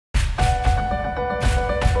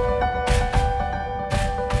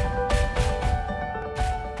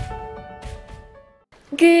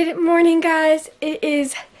Good morning, guys. It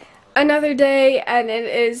is another day and it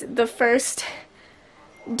is the first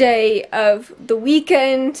day of the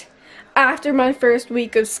weekend after my first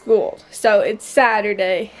week of school. So it's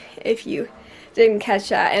Saturday if you didn't catch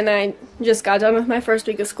that, and I just got done with my first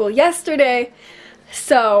week of school yesterday.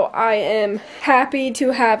 So I am happy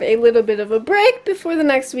to have a little bit of a break before the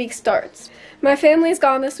next week starts. My family's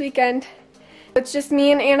gone this weekend. It's just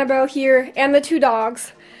me and Annabelle here and the two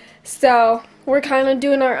dogs. So we're kind of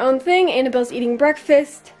doing our own thing. Annabelle's eating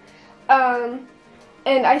breakfast. And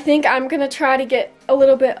I think I'm going to try to get a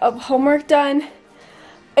little bit of homework done.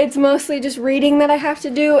 It's mostly just reading that I have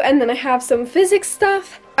to do, and then I have some physics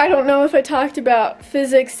stuff. I don't know if I talked about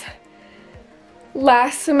physics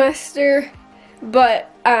last semester,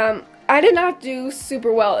 but I did not do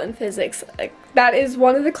super well in physics. Like, that is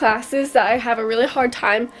one of the classes that I have a really hard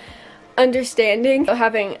time understanding. So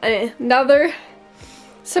having another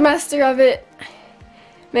semester of it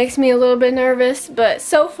makes me a little bit nervous, but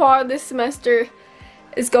so far this semester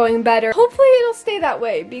is going better. Hopefully it'll stay that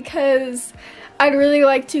way because I'd really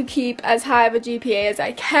like to keep as high of a GPA as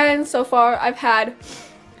I can. So far I've had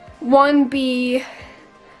 1 B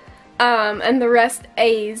and the rest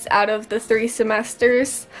A's out of the 3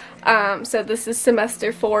 semesters. So this is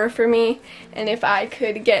semester 4 for me, and if I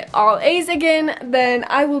could get all A's again, then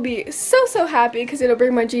I will be so happy because it'll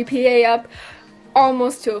bring my GPA up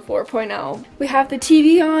almost to a 4.0. We have the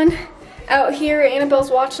TV on out here.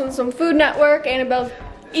 Annabelle's watching some Food Network. Annabelle's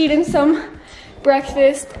eating some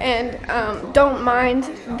breakfast, and don't mind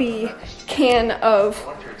the can of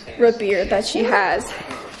root beer that she has.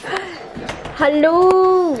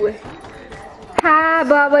 Hello! Hi,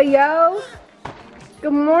 Baba Yo!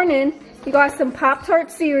 Good morning. We got some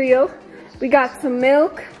Pop-Tart cereal. We got some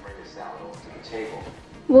milk.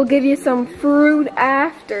 We'll give you some fruit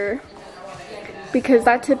after, because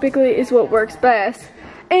that typically is what works best.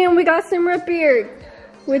 And we got some root beer,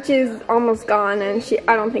 which is almost gone, and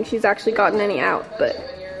I don't think she's actually gotten any out, but.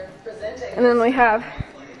 And then we have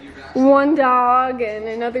one dog and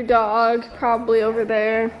another dog probably over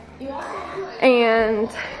there. And,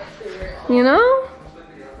 you know,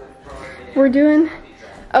 we're doing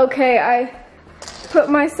okay. I put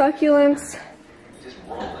my succulents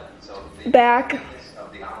back.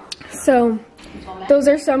 So those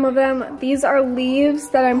are some of them. These are leaves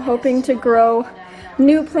that I'm hoping to grow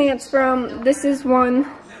new plants from. This is one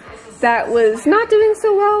that was not doing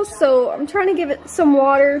so well, so I'm trying to give it some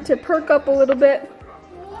water to perk up a little bit.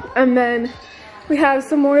 And then we have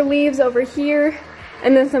some more leaves over here,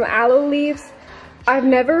 and then some aloe leaves. I've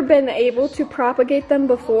never been able to propagate them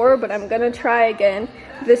before, but I'm gonna try again.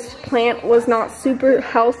 This plant was not super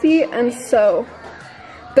healthy, and so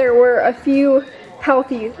there were a few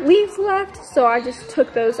healthy leaves left, so I just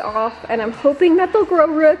took those off, and I'm hoping that they'll grow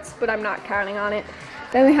roots, but I'm not counting on it.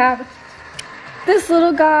 Then we have this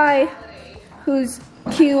little guy who's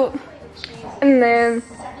cute, and then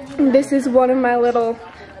this is one of my little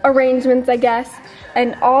arrangements, I guess,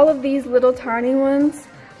 and all of these little tiny ones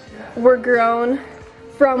were grown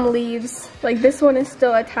from leaves. Like, this one is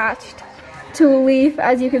still attached to a leaf,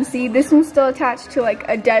 as you can see. This one's still attached to like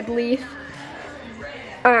a dead leaf.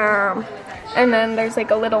 And then there's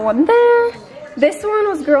like a little one there. This one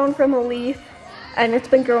was grown from a leaf, and it's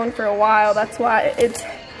been growing for a while. That's why it's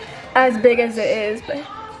as big as it is, but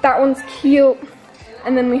that one's cute.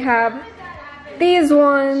 And then we have these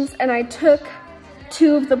ones, and I took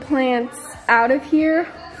 2 of the plants out of here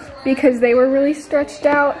because they were really stretched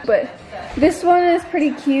out, but this one is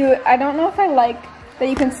pretty cute. I don't know if I like that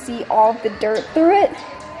you can see all of the dirt through it,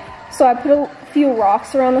 so I put a few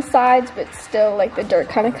rocks around the sides, but still, like, the dirt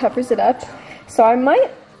kind of covers it up. So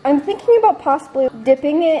I'm thinking about possibly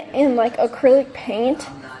dipping it in like acrylic paint,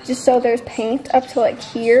 just so there's paint up to like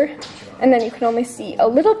here, and then you can only see a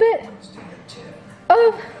little bit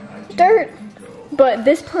of dirt. But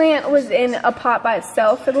this plant was in a pot by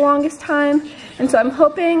itself for the longest time, and so I'm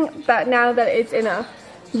hoping that now that it's in a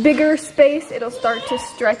bigger space, it'll start to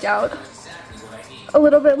stretch out a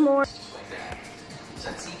little bit more.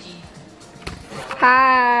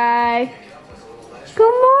 Hi.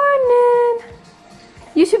 Good morning.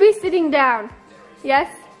 You should be sitting down.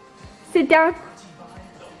 Yes? Sit down.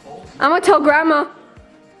 I'm gonna tell Grandma.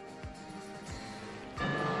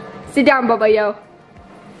 Sit down, Baba Yo.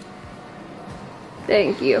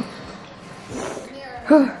 Thank you.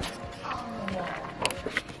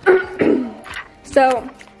 So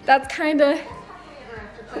that's kind of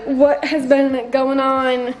what has been going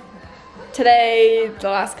on today, the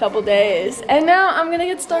last couple days. And now I'm gonna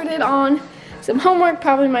get started on some homework,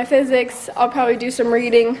 probably my physics. I'll probably do some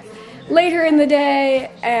reading later in the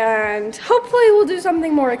day, and hopefully we'll do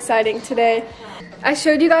something more exciting today. I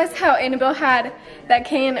showed you guys how Annabelle had that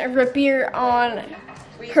can of root beer on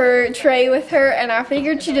her tray with her, and I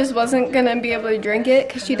figured she just wasn't gonna be able to drink it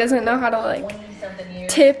because she doesn't know how to like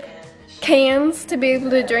tip cans to be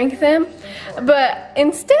able to drink them. But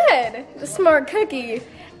instead, the smart cookie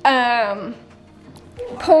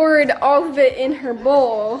poured all of it in her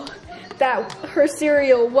bowl that her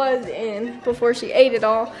cereal was in before she ate it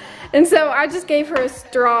all. And so I just gave her a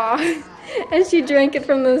straw and she drank it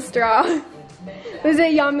from the straw. Was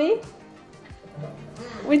it yummy?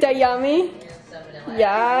 Was that yummy?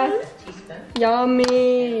 Yeah.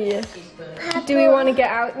 Yummy. Do we want to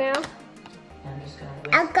get out now?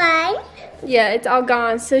 Okay. Yeah, it's all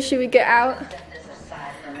gone. So should we get out?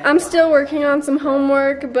 I'm still working on some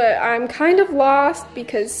homework, but I'm kind of lost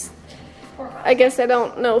because I guess I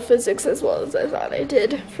don't know physics as well as I thought I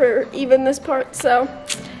did for even this part. So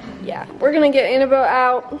yeah, we're gonna get Annabelle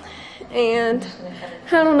out, and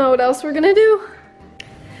I don't know what else we're gonna do.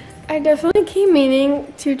 I definitely keep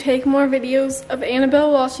meaning to take more videos of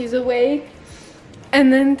Annabelle while she's awake,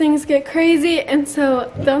 and then things get crazy, and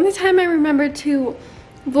so the only time I remember to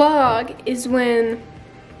vlog is when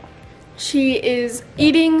she is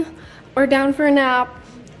eating or down for a nap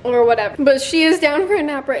or whatever. But she is down for a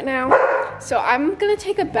nap right now, so I'm gonna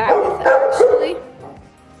take a bath actually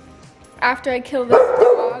after I kill this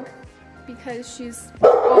dog because she's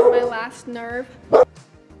on my last nerve.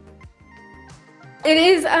 It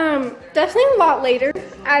is definitely a lot later,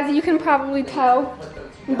 as you can probably tell,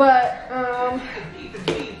 but I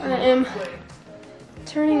am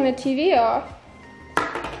turning the TV off,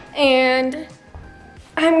 and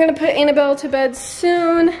I'm gonna put Annabelle to bed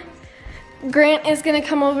soon. Grant is gonna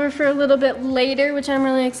come over for a little bit later, which I'm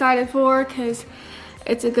really excited for because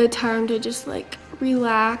it's a good time to just like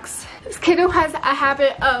relax. This kiddo has a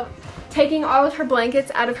habit of taking all of her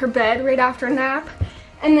blankets out of her bed right after a nap,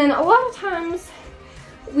 and then a lot of times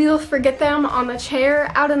we'll forget them on the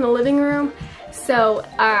chair out in the living room. So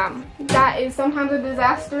that is sometimes a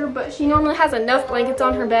disaster, but she normally has enough blankets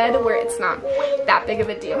on her bed where it's not that big of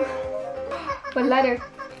a deal. What letter?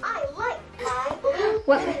 What?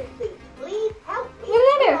 What letter?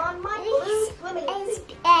 It's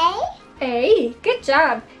A. A. Good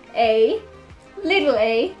job. A. Little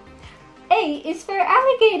A. A is for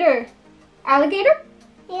alligator. Alligator?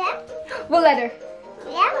 Yeah. What letter?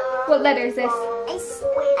 Yeah. What letter is this? It's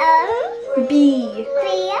O. B.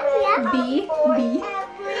 Yeah. B. B.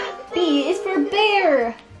 B is for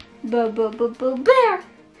bear. Bear.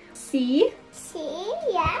 C. C.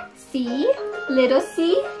 Yeah. C. Little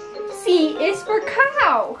C. C is for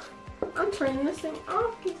cow. I'm turning this thing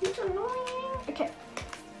off because it's annoying. Okay.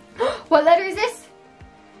 What letter is this?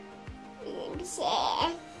 C.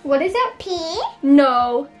 What is that? P.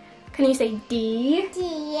 No. Can you say D?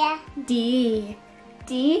 D. D.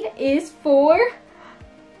 D is for,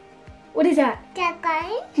 what is that?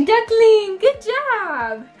 Duckling. Duckling. Good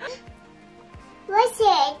job. What's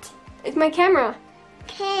it? It's my camera.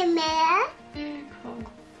 Camera.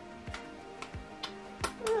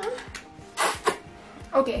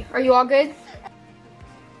 Okay, are you all good?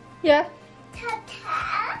 Yeah?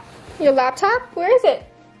 Tata. Your laptop? Where is it?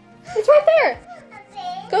 It's right there.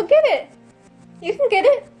 Go get it. You can get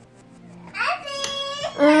it.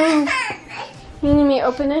 You need me to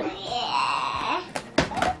open it? Yeah.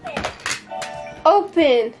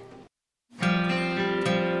 Open.